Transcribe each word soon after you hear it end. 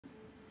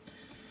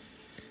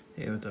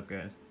Hey, what's up,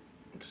 guys?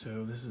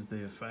 So this is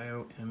the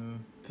Fiio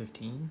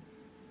M15.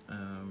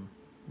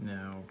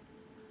 Now,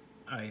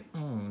 I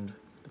owned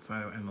the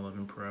Fiio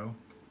M11 Pro.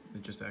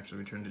 It just actually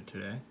returned it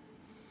today.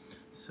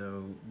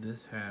 So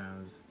this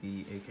has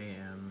the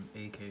AKM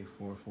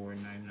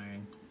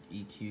AK4499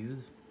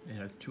 EQs. It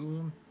has two of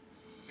them.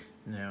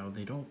 Now,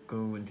 they don't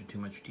go into too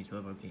much detail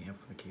about the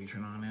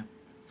amplification on it,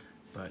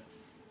 but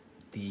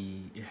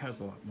it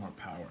has a lot more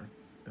power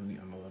than the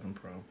M11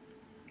 Pro.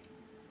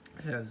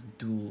 It has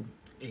dual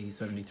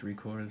A73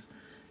 cores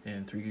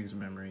and 3 gigs of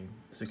memory,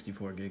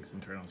 64 gigs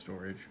internal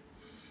storage,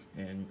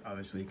 and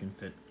obviously you can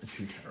fit a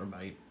 2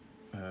 terabyte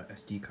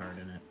SD card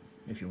in it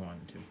if you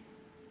wanted to.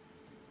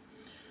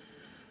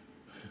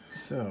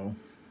 So,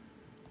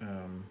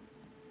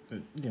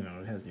 it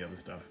has the other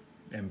stuff,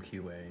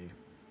 MQA.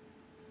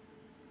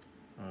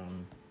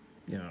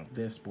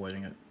 They're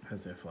spoiling it,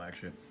 has their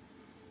flagship.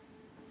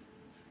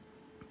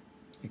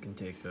 You can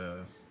take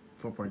the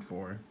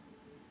 4.4,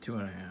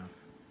 2.5,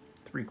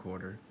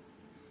 3/4,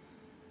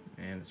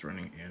 and it's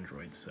running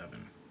Android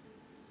 7.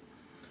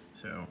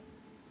 So,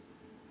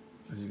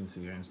 as you can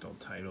see, I installed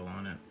Tidal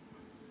on it.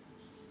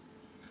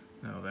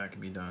 Now that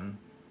can be done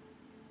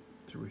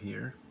through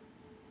here,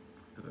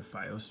 to the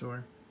Fiio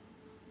store,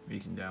 where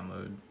you can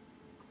download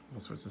all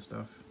sorts of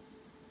stuff.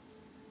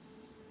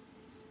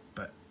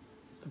 But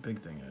the big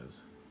thing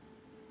is,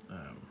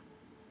 how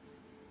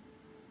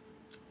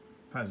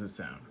does it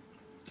sound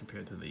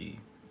compared to the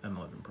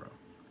M11 Pro?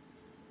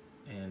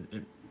 And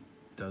it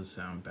does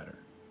sound better.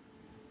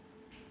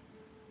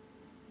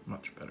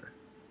 Much better.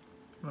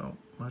 Well,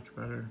 much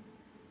better.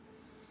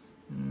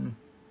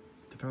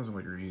 Depends on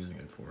what you're using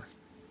it for.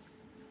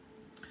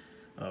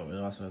 Oh, it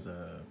also has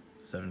a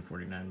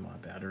 749 mAh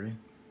battery.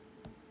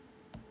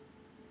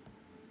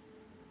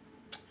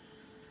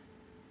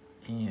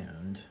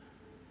 And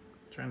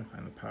I'm trying to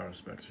find the power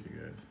specs for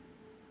you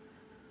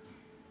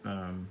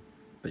guys.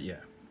 But yeah,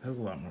 it has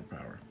a lot more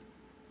power.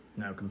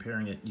 Now,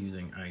 comparing it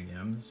using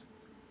IEMs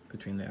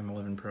between the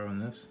M11 Pro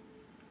and this,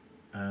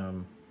 I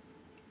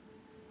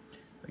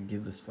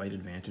give the slight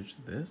advantage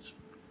to this,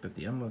 but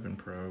the M11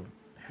 Pro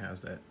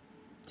has that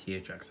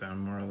THX sound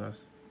more or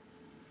less,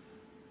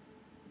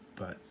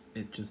 but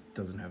it just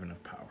doesn't have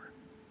enough power.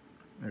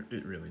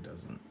 It really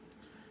doesn't.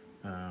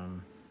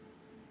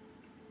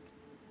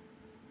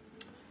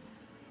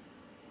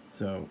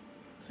 So,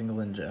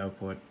 single engine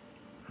output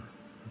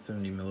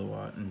 70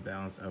 milliwatt and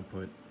balanced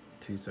output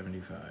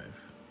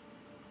 275.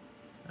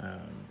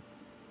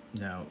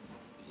 Now,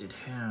 it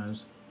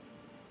has,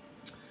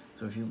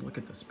 so if you look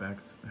at the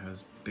specs, it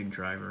has big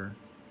driver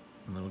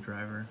and little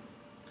driver.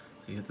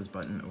 So you hit this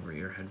button over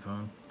your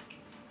headphone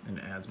and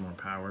it adds more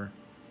power,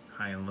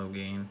 high and low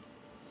gain.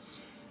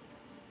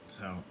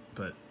 So,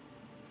 but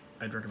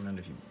I'd recommend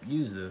if you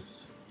use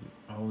this, you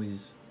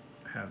always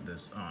have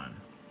this on,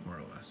 more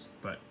or less.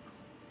 But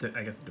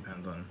I guess it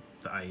depends on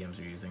the IEMs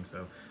you're using.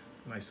 So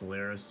my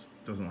Solaris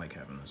doesn't like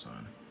having this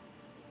on.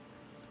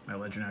 My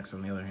Legend X,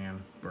 on the other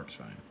hand, works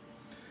fine.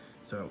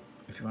 So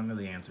if you want to know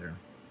the answer,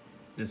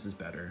 this is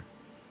better,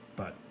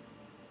 but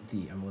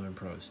the M11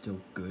 Pro is still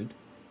good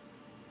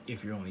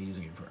if you're only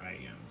using it for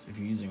IEMs. If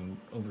you're using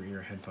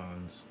over-ear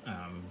headphones,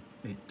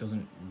 it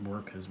doesn't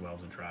work as well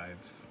to drive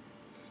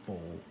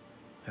full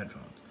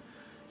headphones.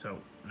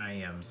 So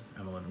IEMs,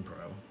 M11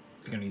 Pro,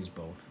 if you're going to use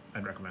both,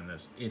 I'd recommend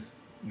this if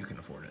you can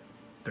afford it.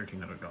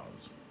 $1,300.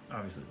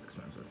 Obviously it's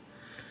expensive.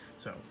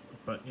 So,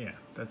 but yeah,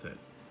 that's it.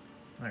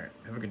 Alright,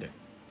 have a good day.